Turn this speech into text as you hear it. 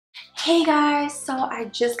Hey guys, so I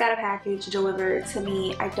just got a package delivered to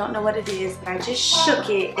me. I don't know what it is, but I just shook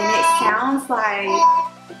it and it sounds like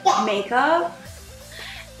makeup.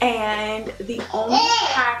 And the only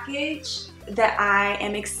package that I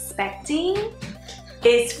am expecting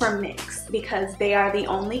is from NYX because they are the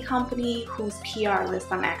only company whose PR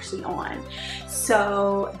list I'm actually on.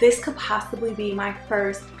 So this could possibly be my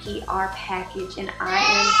first PR package and I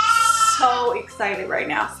am so excited right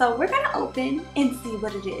now. So we're gonna open and see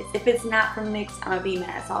what it is. If it's not from NYX, I'm gonna be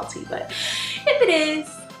mad salty, but if it is,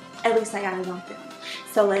 at least I got it on film.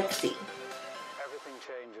 So let's see. Everything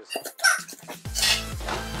changes.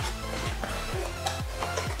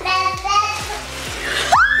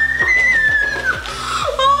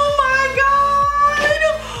 Oh my god!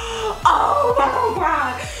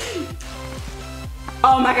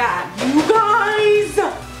 Oh my god!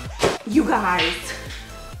 You guys!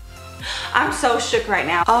 I'm so shook right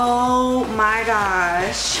now. Oh my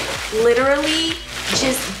gosh. Literally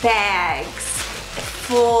just bags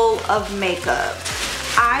full of makeup.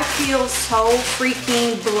 I feel so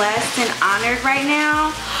freaking blessed and honored right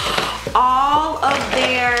now. All of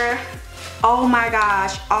their, oh my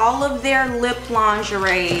gosh, all of their lip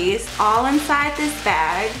lingeries, all inside this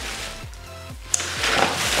bag.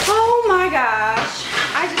 Oh my gosh.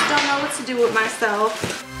 I just don't know what to do with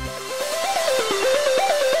myself.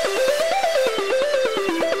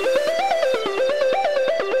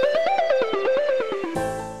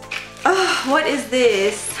 What is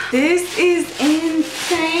this? This is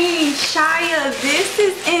insane, Shia. This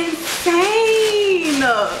is insane.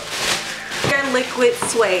 They're liquid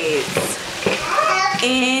suedes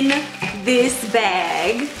in this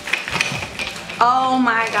bag. Oh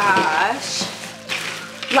my gosh.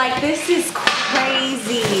 Like, this is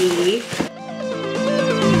crazy.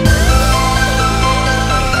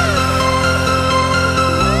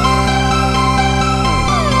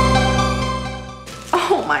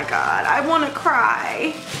 Oh my god, I want to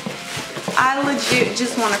cry. I legit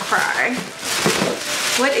just want to cry.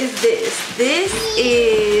 What is this? This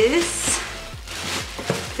is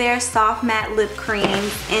their soft matte lip cream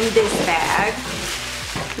in this bag.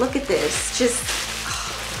 Look at this. Just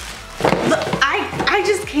look, I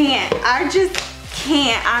just can't. I just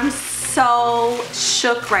can't. I'm so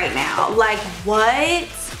shook right now. Like, what?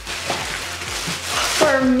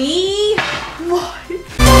 For me? What?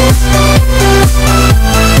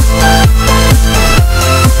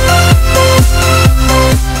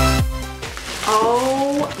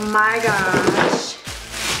 Oh my gosh.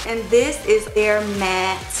 And this is their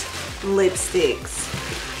matte lipsticks.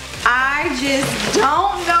 I just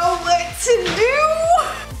don't know what to do.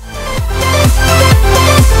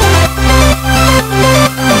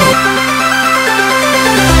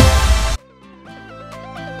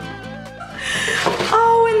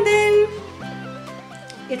 Oh, and then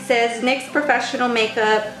it says NYX Professional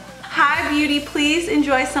Makeup. Hi beauty, please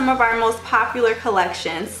enjoy some of our most popular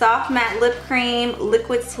collections. Soft matte lip cream,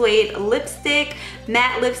 liquid suede lipstick,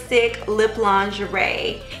 matte lipstick, lip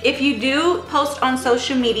lingerie. If you do post on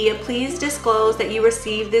social media, please disclose that you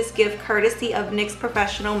received this gift courtesy of NYX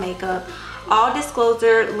Professional Makeup. All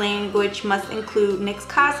disclosure language must include NYX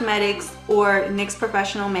Cosmetics or NYX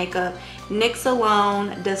Professional Makeup. NYX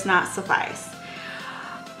alone does not suffice.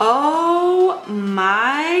 Oh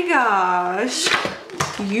my gosh.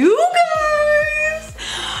 You guys,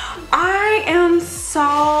 I am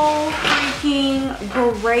so freaking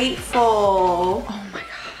grateful. Oh my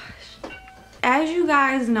gosh. As you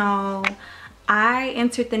guys know, I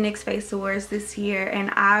entered the NYX Face Awards this year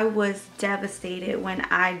and I was devastated when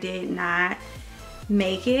I did not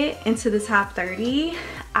make it into the top 30.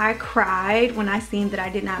 I cried when I seen that I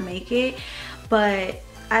did not make it, but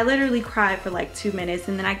I literally cried for like 2 minutes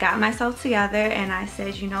and then I got myself together and I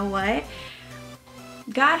said, you know what?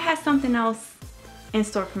 God has something else in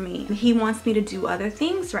store for me. He wants me to do other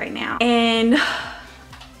things right now. And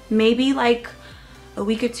maybe like a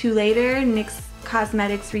week or two later, NYX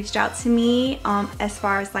Cosmetics reached out to me as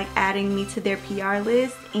far as like adding me to their PR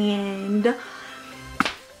list. And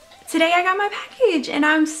today I got my package and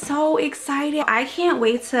I'm so excited. I can't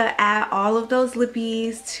wait to add all of those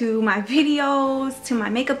lippies to my videos, to my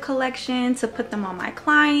makeup collection, to put them on my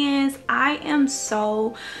clients. I am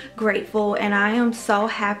so grateful and I am so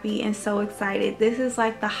happy and so excited. This is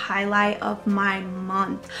like the highlight of my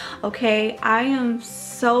month, okay? I am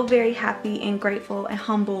so very happy and grateful and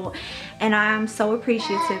humble and I am so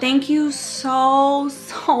appreciative. Thank you so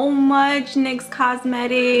much, NYX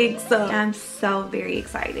Cosmetics. I'm so very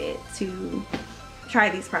excited to try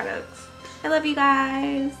these products. I love you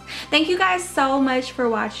guys. Thank you guys so much for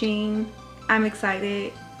watching. I'm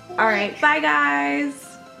excited. All right, bye guys.